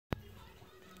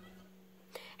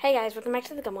Hey guys, welcome back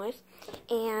to the Gumboys,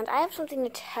 and I have something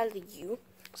to tell you.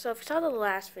 So if you saw the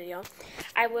last video,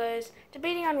 I was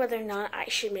debating on whether or not I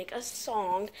should make a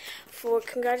song for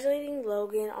congratulating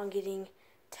Logan on getting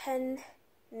 10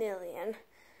 million.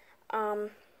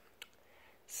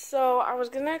 So I was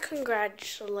gonna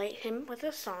congratulate him with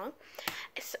a song.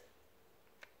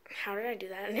 How did I do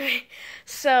that anyway?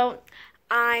 So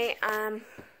I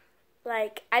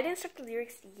didn't start the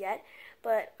lyrics yet,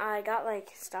 but I got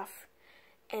stuff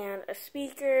and a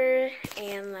speaker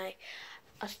and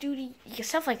a studio,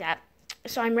 stuff like that.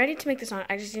 So I'm ready to make the song.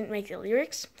 I just didn't make the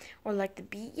lyrics or the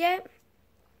beat yet.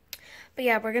 But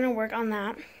yeah, we're gonna work on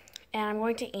that. And I'm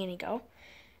going to Antigo.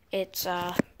 It's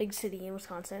a big city in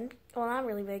Wisconsin. Well, not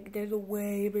really big. There's a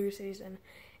way bigger cities than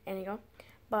Antigo.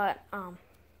 But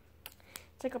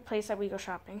it's like a place that we go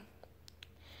shopping.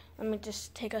 Let me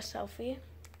just take a selfie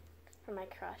for my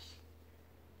crush.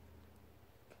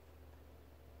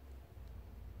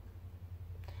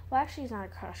 Well, actually, he's not a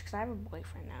crush because I have a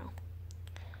boyfriend now.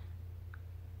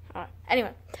 Alright,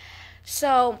 anyway,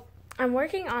 so I'm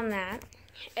working on that,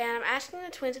 and I'm asking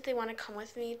the twins if they want to come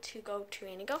with me to go to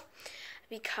Antigo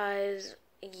because,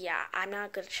 yeah, I'm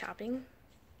not good at shopping.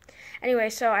 Anyway,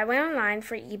 so I went online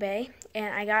for eBay,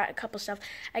 and I got a couple stuff.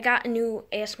 I got a new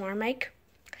ASMR mic.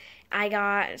 I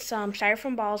got some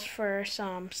styrofoam balls for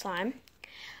some slime,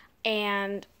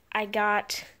 and I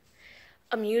got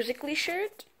a Musical.ly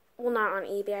shirt. Well, not on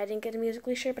eBay. I didn't get a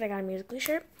Musical.ly shirt, but I got a Musical.ly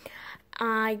shirt.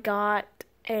 I got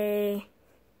a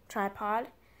tripod.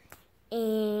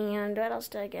 And what else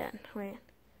did I get? Wait.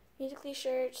 Musical.ly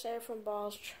shirt, styrofoam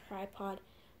balls, tripod,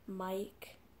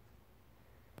 mic.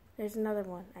 There's another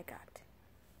one I got.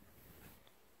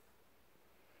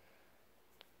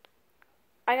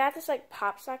 I got this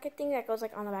pop socket thing that goes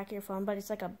on the back of your phone, but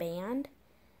it's like a band.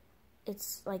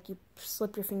 It's like you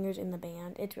slip your fingers in the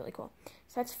band. It's really cool.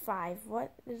 So that's 5.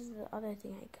 What is the other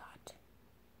thing I got?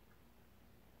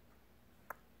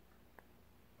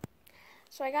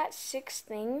 So I got 6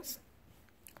 things.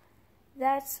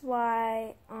 That's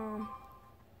why, I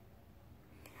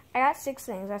got 6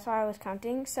 things. That's why I was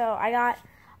counting. So I got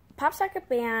a pop socket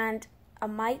band, a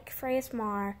mic for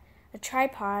ASMR, a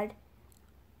tripod,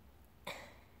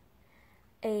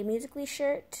 a Musical.ly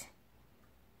shirt.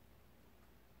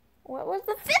 What was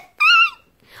the 5th thing?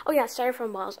 Oh yeah,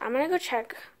 styrofoam balls. I'm gonna go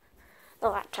check the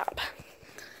laptop.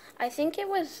 I think it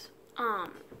was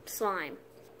slime,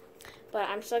 but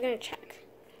I'm still gonna check.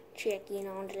 Checking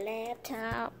on the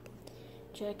laptop.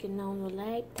 Checking on the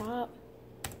laptop.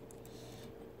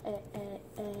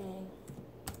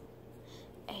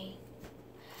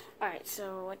 Alright,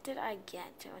 so what did I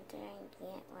get? What did I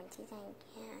get?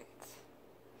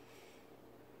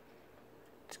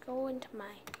 Let's go into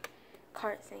my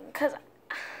cart thing, because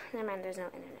never mind, there's no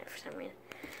internet for some reason.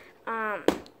 I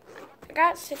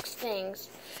got 6 things.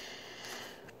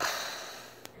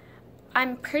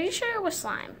 I'm pretty sure it was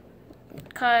slime,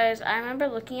 because I remember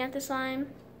looking at the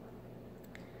slime,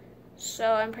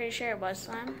 so I'm pretty sure it was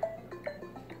slime.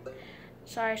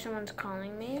 Sorry, someone's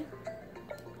calling me.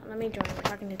 Let me join. We're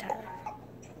talking to Tyler.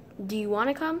 Do you want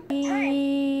to come?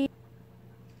 Okay.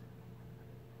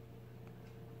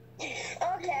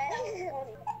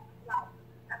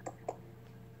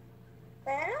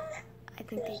 I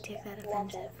think they take that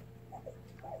offensive.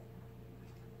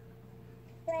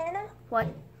 Lana? What?